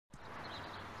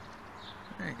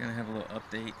Alright, gonna have a little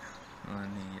update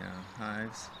on the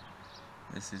hives.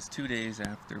 This is 2 days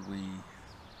after we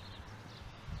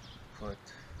put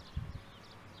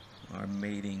our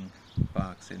mating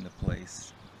box into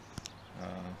place.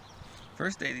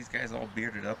 First day, these guys all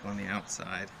bearded up on the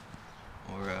outside,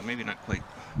 or maybe not quite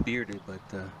bearded, but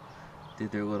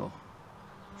did their little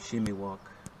shimmy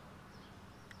walk.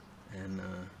 And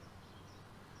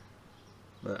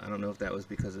but I don't know if that was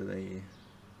because of the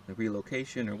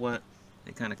relocation or what.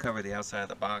 They kind of covered the outside of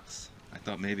the box. I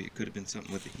thought maybe it could have been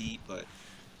something with the heat, but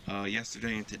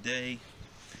yesterday and today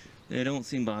they don't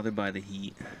seem bothered by the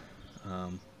heat.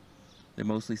 They're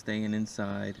mostly staying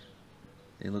inside.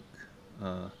 They look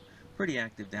pretty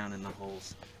active down in the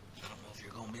holes. I don't know if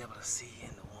you're going to be able to see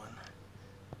into one,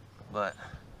 but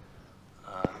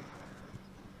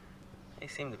they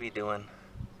seem to be doing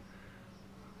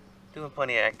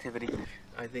plenty of activity.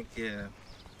 I think it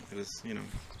was,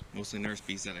 mostly nurse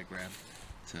bees that I grabbed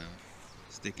to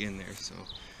stick in there, so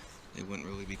they wouldn't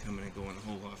really be coming and going a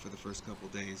whole lot for the first couple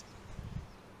days.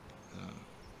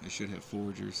 I should have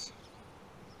foragers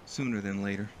sooner than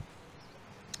later.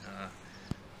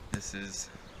 This is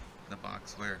the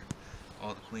box where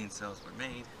all the queen cells were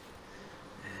made,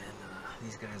 and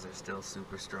these guys are still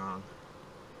super strong.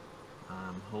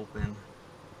 I'm hoping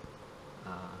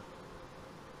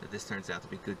that this turns out to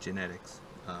be good genetics.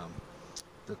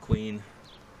 The queen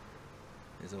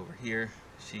is over here.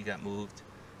 She got moved.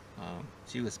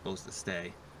 She was supposed to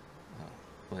stay,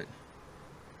 but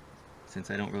since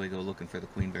I don't really go looking for the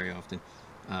queen very often,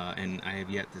 and I have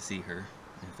yet to see her,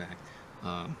 in fact,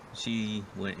 she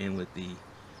went in with the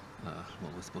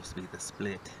what was supposed to be the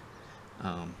split.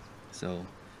 So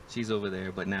she's over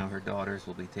there, but now her daughters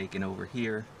will be taken over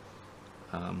here.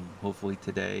 Hopefully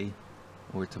today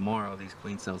or tomorrow these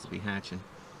queen cells will be hatching,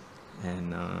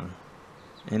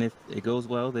 and if it goes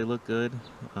well, they look good.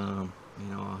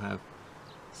 I'll have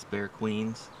spare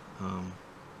queens,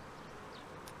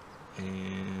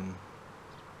 and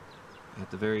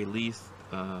at the very least,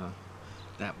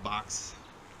 that box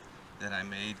that I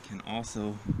made can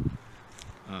also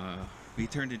be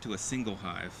turned into a single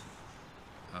hive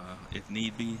if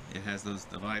need be. It has those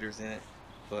dividers in it,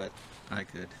 but I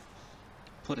could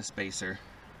put a spacer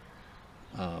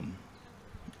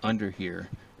under here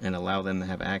and allow them to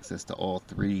have access to all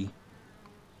three,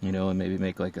 and maybe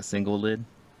make like a single lid.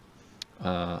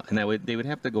 And they would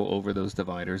have to go over those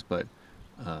dividers, but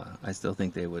I still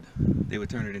think they would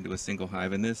turn it into a single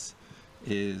hive. And this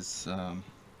is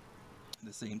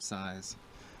the same size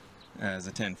as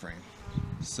a 10 frame,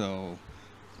 so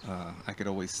I could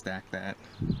always stack that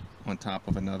on top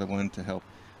of another one to help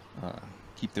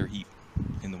keep their heat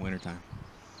in the wintertime.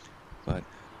 But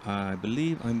I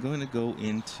believe I'm going to go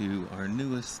into our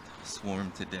newest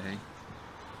swarm today.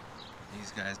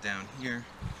 These guys down here,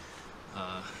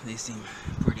 they seem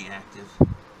pretty active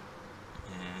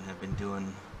and have been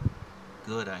doing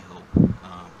good, I hope.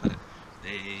 But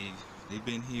they've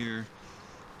been here.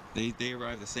 They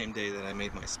arrived the same day that I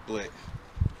made my split,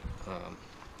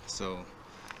 so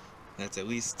that's at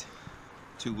least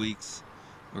 2 weeks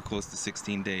or close to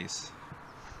 16 days,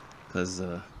 because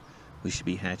we should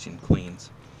be hatching queens.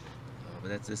 But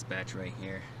that's this batch right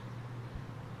here.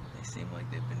 They seem like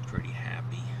they've been pretty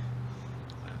happy.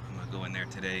 I'm gonna go in there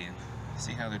today and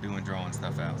see how they're doing drawing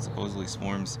stuff out. Supposedly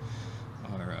swarms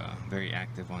are very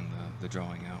active on the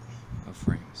drawing out of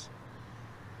frames.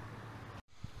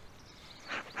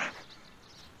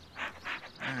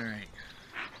 Alright,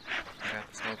 got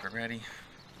the smoker ready.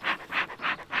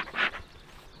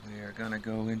 We are gonna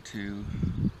go into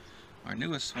our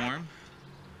newest swarm.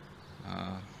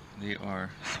 They are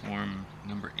swarm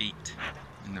number 8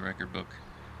 in the record book.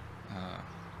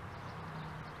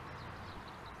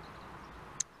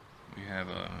 We have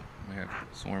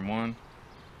swarm 1,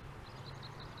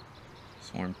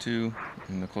 swarm 2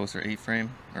 in the closer 8 frame,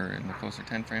 or in the closer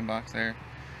 10 frame box there.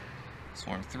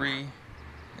 Swarm 3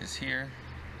 is here,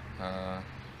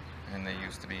 and they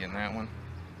used to be in that one.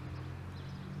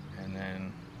 And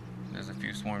then there's a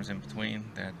few swarms in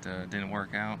between that didn't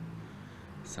work out.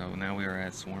 So now we are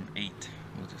at swarm 8.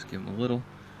 We'll just give them a little.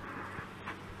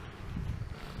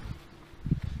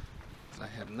 I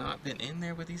have not been in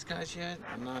there with these guys yet.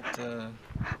 I'm not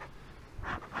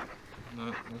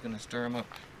looking to stir them up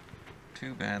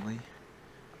too badly.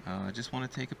 I just want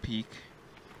to take a peek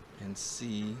and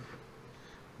see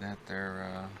that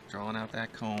they're drawing out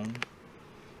that comb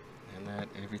and that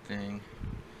everything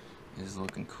is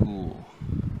looking cool.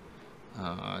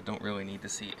 I don't really need to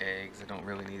see eggs. I don't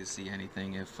really need to see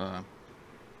anything.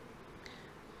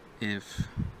 If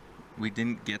we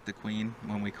didn't get the queen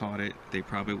when we caught it, they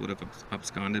probably would have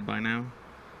absconded by now,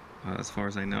 as far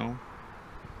as I know.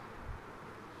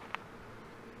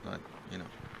 but you know,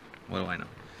 what do I know?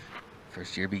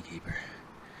 First year beekeeper.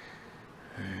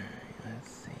 Alright, let's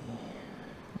see.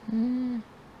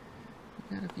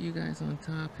 Got a few guys on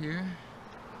top here.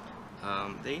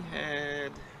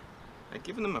 I'd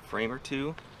given them a frame or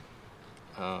two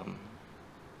from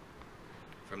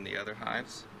the other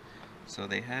hives. So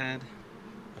they had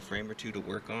a frame or two to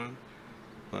work on,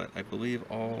 but I believe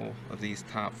all of these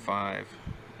top 5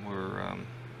 were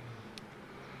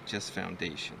just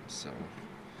foundations. So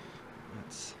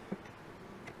let's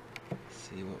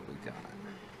see what we got.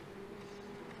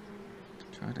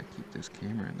 Try to keep this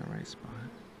camera in the right spot.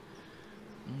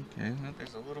 Okay, well,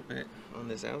 there's a little bit on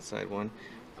this outside one.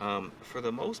 For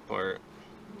the most part,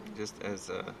 just as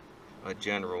a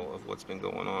general of what's been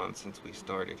going on since we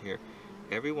started here,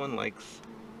 everyone likes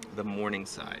the morning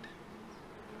side.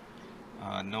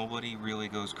 Nobody really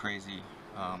goes crazy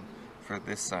for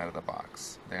this side of the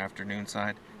box. The afternoon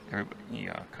side, everybody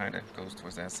kind of goes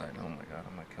towards that side. Oh my god,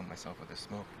 I'm gonna kill myself with this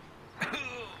smoke.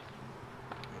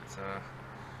 Let's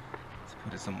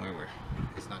put it somewhere where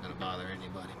it's not gonna bother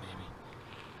anybody, maybe.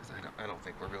 I don't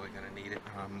think we're really going to need it.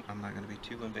 I'm not going to be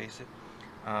too invasive.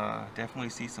 Definitely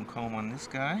see some comb on this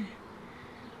guy.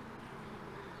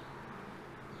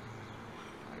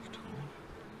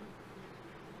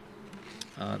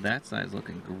 That side's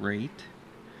looking great.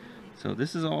 So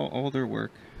this is all their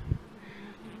work.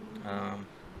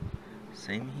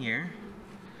 Same here.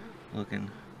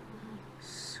 Looking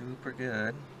super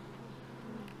good.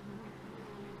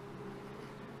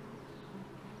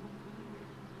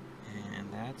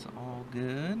 That's all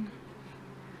good.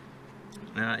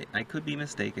 Now I could be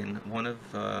mistaken. One of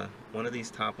these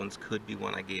top ones could be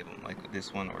one I gave them, like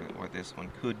this one or this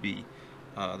one could be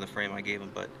the frame I gave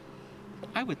them. But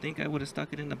I would think I would have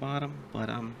stuck it in the bottom. But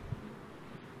you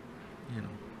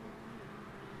know.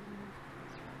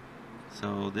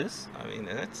 So this, I mean,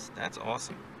 that's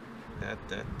awesome. That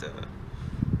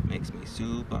makes me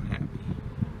super happy.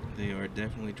 They are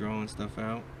definitely drawing stuff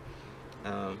out.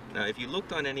 Now, if you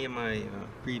looked on any of my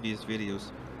previous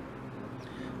videos,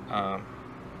 I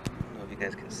don't know if you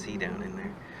guys can see down in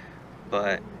there,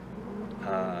 but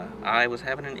I was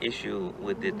having an issue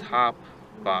with the top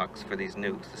box for these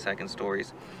nukes, the second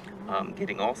stories,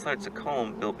 getting all sorts of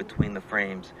comb built between the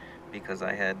frames because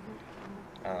I had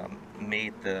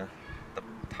made the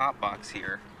top box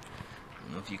here. I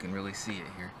don't know if you can really see it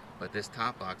here. But this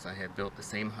top box I had built the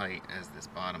same height as this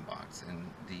bottom box,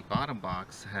 and the bottom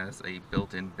box has a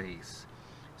built-in base,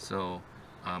 so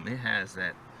it has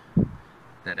that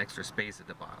extra space at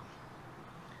the bottom.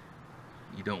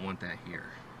 You don't want that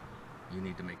here. You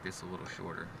need to make this a little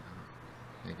shorter.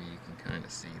 Maybe you can kind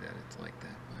of see that it's like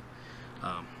that,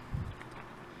 but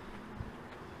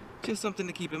just something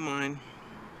to keep in mind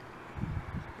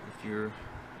if you're,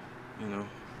 you know,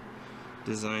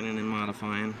 designing and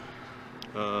modifying.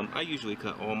 I usually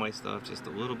cut all my stuff just a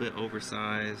little bit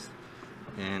oversized,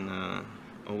 and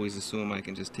always assume I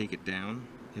can just take it down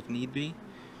if need be,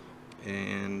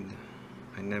 and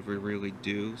I never really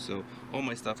do. So all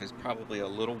my stuff is probably a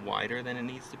little wider than it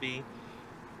needs to be.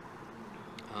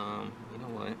 You know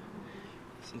what,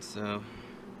 since I'm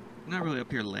not really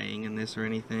up here laying in this or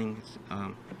anything,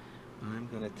 I'm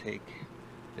gonna take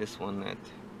this one that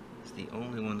is the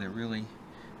only one that really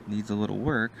needs a little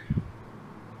work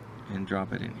and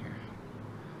drop it in here.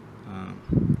 I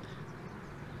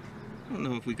don't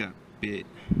know if we got bit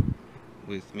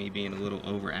with me being a little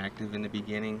overactive in the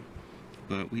beginning,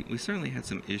 but we certainly had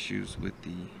some issues with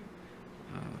the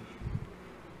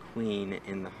queen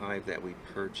in the hive that we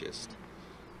purchased,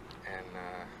 and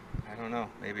I don't know,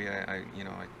 maybe I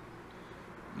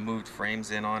moved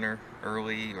frames in on her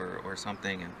early or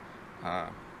something, and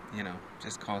you know,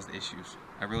 just caused issues.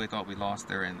 I really thought we lost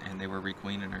her and they were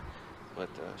requeening her. But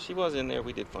she was in there.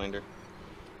 We did find her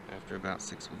after about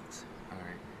 6 weeks.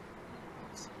 Alright.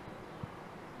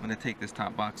 I'm going to take this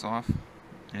top box off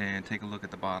and take a look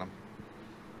at the bottom.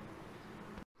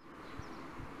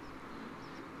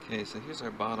 Okay, so here's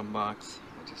our bottom box.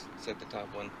 I just set the top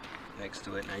one next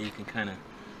to it. Now you can kind of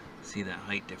see that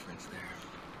height difference there.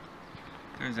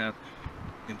 Turns out,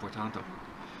 importante.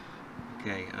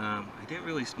 Okay, I didn't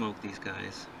really smoke these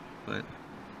guys, but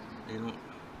they don't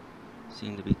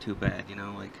seem to be too bad, you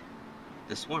know. Like,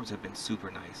 the swarms have been super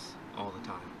nice all the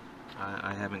time.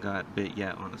 I haven't got bit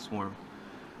yet on a swarm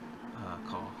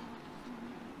call.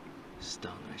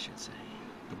 Stung, I should say.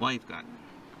 The wife got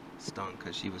stung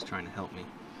because she was trying to help me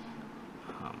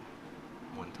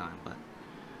one time, but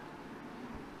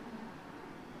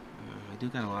I do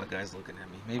got a lot of guys looking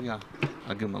at me. Maybe I'll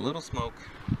give them a little smoke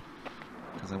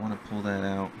because I want to pull that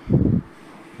out and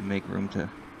make room to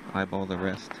eyeball the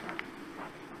rest.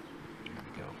 There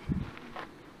we go.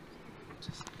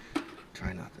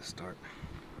 to start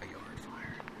a yard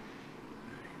fire.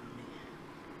 Alright, let me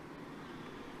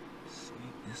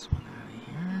sneak this one out of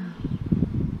here.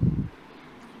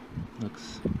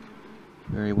 Looks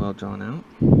very well drawn out.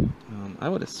 I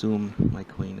would assume my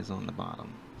queen is on the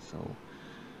bottom, so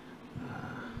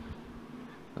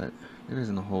but there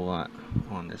isn't a whole lot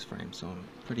on this frame, so I'm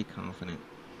pretty confident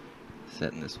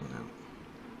setting this one out.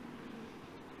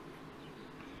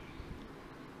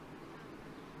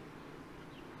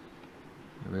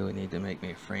 I really need to make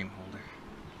me a frame holder.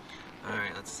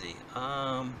 Alright, let's see.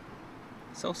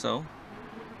 So-so.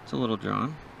 It's a little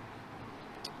drawn.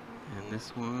 And this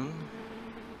one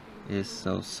is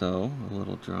so-so, a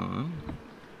little drawn.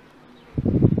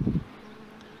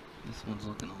 This one's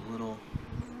looking a little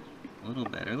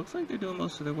better. It looks like they're doing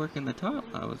most of their work in the top.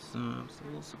 I was a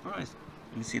little surprised.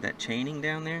 You see that chaining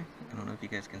down there? I don't know if you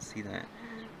guys can see that.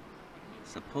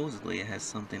 Supposedly it has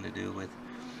something to do with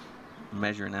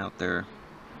measuring out their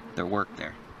work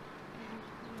there.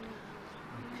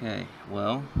 Okay,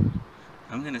 well,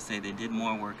 I'm gonna say they did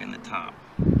more work in the top.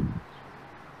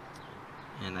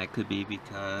 And that could be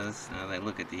because, now that I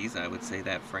look at these, I would say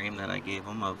that frame that I gave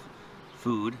them of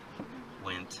food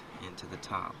went into the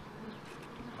top.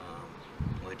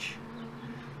 Which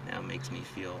now makes me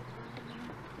feel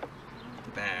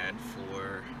bad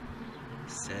for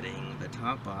setting the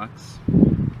top box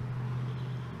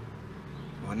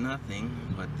on nothing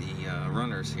but the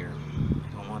runners here.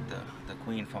 I don't want the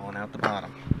queen falling out the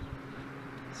bottom.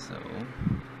 So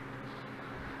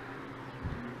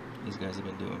these guys have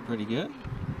been doing pretty good.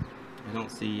 I don't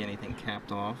see anything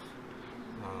capped off.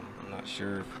 I'm not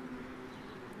sure if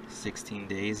 16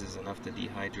 days is enough to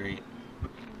dehydrate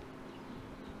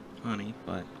honey,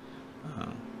 but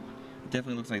it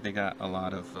definitely looks like they got a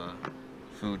lot of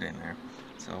food in there.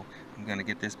 So I'm gonna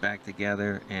get this back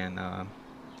together and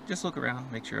just look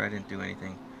around, make sure I didn't do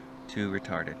anything too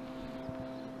retarded.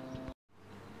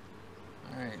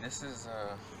 Alright, this is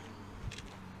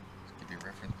let's give you a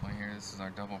reference point here. This is our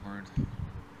double bird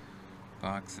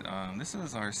box. This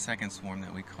is our second swarm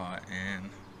that we caught,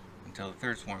 and until the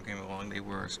third swarm came along, they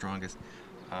were our strongest.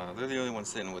 They're the only ones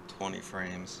sitting with 20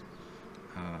 frames.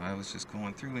 I was just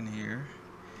going through in here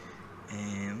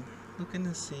and looking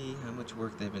to see how much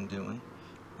work they've been doing.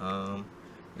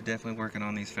 They're definitely working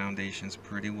on these foundations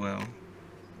pretty well.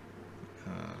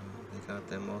 They got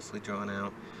them mostly drawn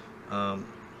out. I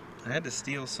had to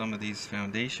steal some of these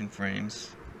foundation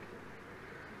frames.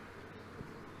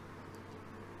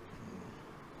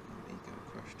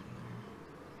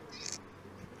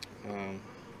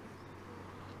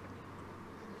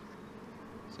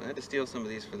 So I had to steal some of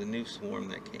these for the new swarm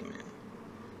that came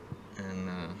in, and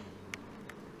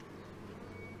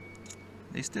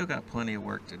they still got plenty of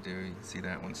work to do. You can see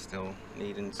that one's still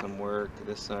needing some work.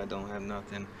 This side don't have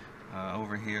nothing.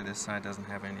 Over here, this side doesn't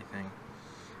have anything.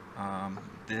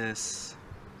 This,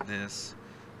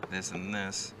 and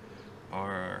this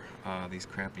are these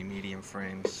crappy medium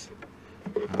frames.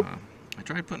 I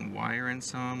tried putting wire in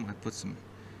some. I put some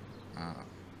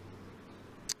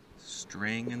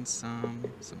string in some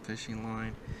fishing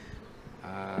line.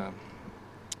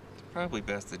 It's probably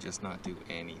best to just not do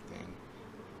anything.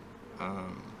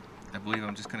 I believe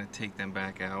I'm just going to take them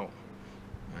back out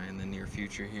in the near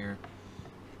future here,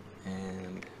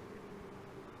 and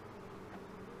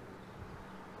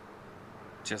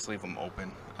just leave them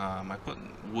open. I put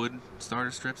wood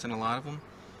starter strips in a lot of them.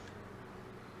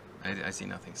 I see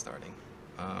nothing starting,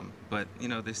 but you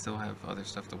know, they still have other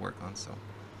stuff to work on, so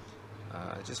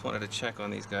I just wanted to check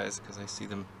on these guys because I see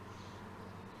them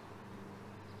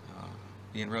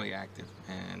being really active,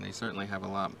 and they certainly have a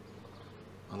lot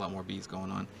more bees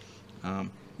going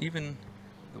on. Even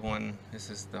the one, this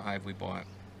is the hive we bought,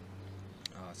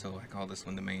 so I call this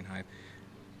one the main hive.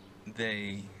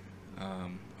 They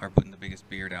are putting the biggest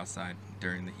beard outside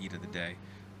during the heat of the day,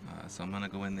 so I'm gonna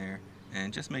go in there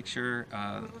and just make sure.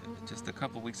 Just a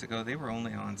couple weeks ago they were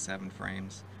only on 7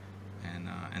 frames,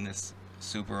 and this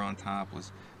super on top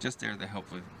was just there to help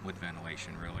with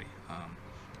ventilation, really.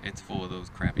 It's full of those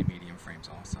crappy medium frames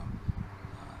also,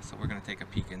 so we're gonna take a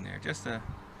peek in there just to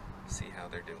see how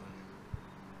they're doing.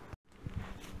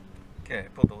 Okay,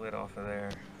 pulled the lid off of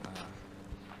there.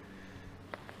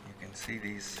 You can see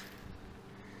these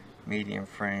medium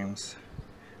frames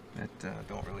that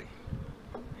don't really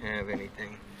have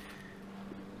anything.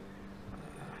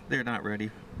 They're not ready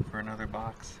for another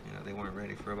box. You know, they weren't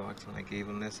ready for a box when I gave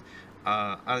them this.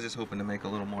 I was just hoping to make a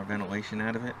little more ventilation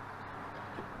out of it.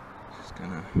 Just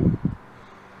gonna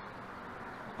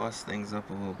bust things up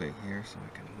a little bit here so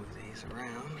I can move these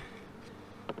around.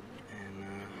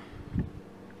 And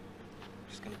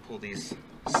just gonna pull these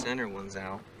center ones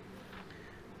out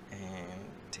and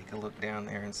take a look down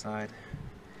there inside,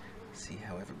 see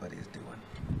how everybody's doing.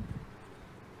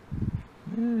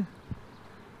 I'm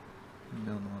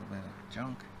building a little bit of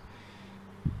junk.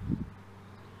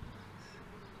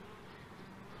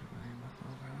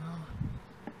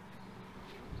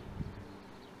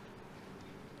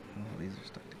 Oh, these are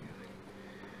stuck together.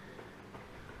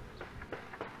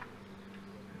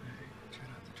 Alright, try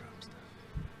not to drop stuff.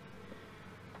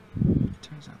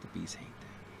 Turns out the bees hate that.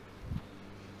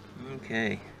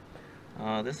 Okay,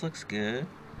 this looks good.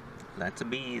 Lots of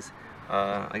bees.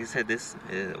 Like I said,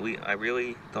 I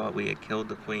really thought we had killed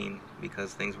the queen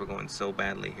because things were going so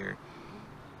badly here.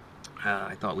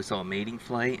 I thought we saw a mating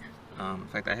flight. In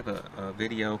fact, I have a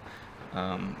video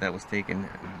that was taken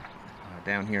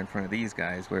down here in front of these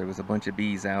guys where it was a bunch of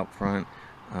bees out front,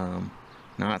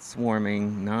 not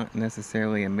swarming, not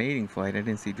necessarily a mating flight. I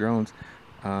didn't see drones,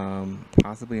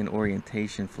 possibly an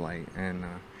orientation flight, and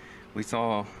we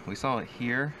saw it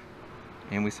here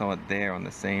and we saw it there on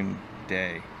the same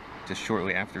day, just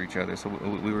shortly after each other. So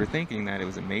we were thinking that it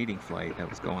was a mating flight that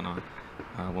was going on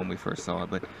when we first saw it,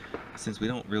 but since we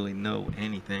don't really know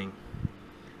anything,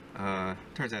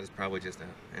 turns out it's probably just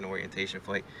an orientation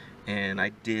flight. And I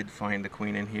did find the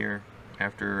queen in here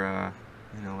after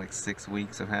you know, like 6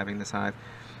 weeks of having this hive.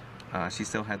 She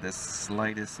still had this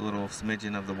slightest little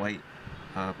smidgen of the white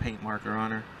paint marker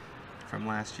on her from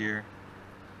last year,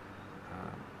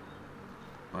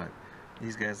 but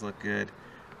these guys look good.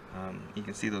 You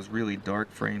can see those really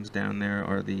dark frames down there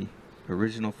are the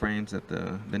original frames that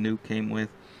the nuke came with,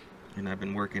 and I've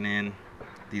been working in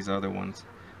these other ones.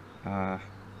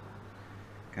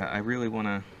 I really want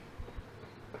to,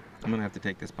 I'm going to have to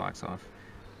take this box off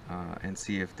and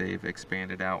see if they've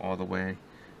expanded out all the way,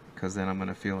 because then I'm going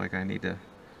to feel like I need to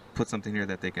put something here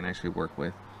that they can actually work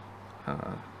with.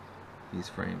 These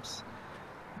frames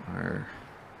are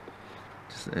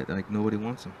just like nobody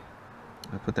wants them.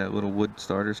 I put that little wood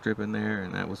starter strip in there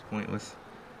and that was pointless.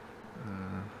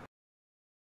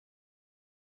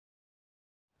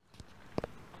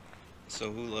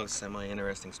 So who loves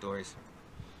semi-interesting stories?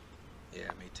 Yeah,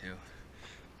 me too.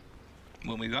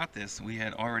 When we got this, we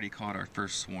had already caught our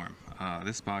first swarm.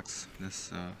 This box,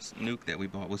 this nuke that we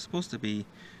bought was supposed to be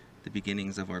the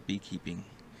beginnings of our beekeeping.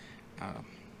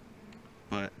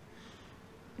 But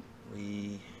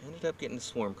we ended up getting a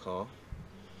swarm call,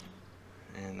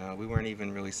 and we weren't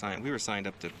even really signed. We were signed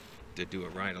up to do a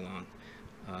ride along,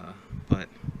 but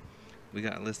we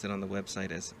got listed on the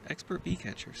website as expert bee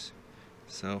catchers.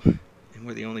 So, and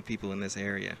we're the only people in this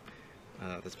area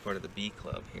that's part of the bee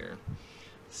club here.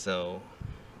 So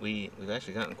we've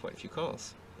actually gotten quite a few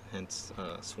calls, hence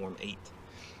swarm 8.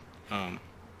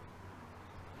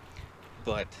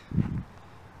 But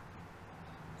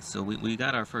so we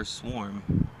got our first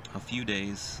swarm a few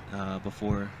days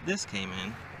before this came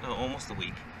in, almost a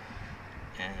week,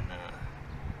 and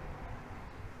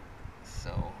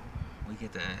so we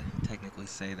get to technically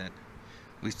say that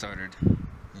we started,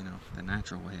 you know, the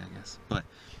natural way, I guess. But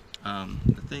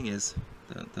the thing is,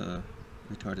 the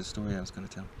retarded story I was going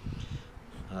to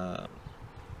tell,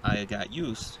 I got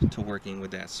used to working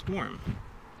with that swarm.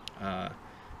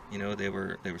 You know, they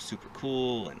were super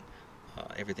cool, and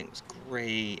everything was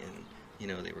great, and you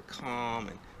know, they were calm,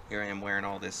 and here I am wearing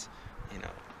all this, you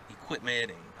know, equipment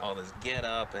and all this get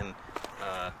up, and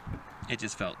it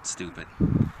just felt stupid.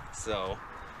 So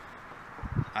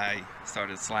I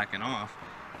started slacking off,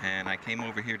 and I came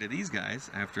over here to these guys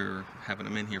after having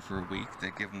them in here for a week to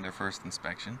give them their first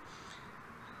inspection,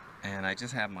 and I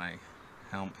just have my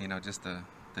helmet, you know, just the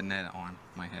net on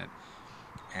my head,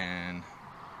 and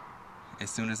as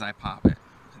soon as I pop it,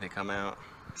 they come out,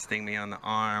 sting me on the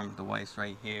arm, the wife's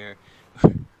right here.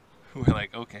 We're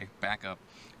like, okay, back up,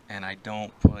 and I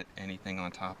don't put anything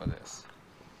on top of this.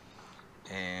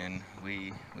 And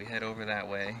we head over that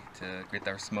way to get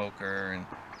our smoker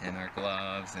and our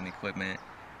gloves and equipment,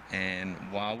 and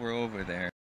while we're over there,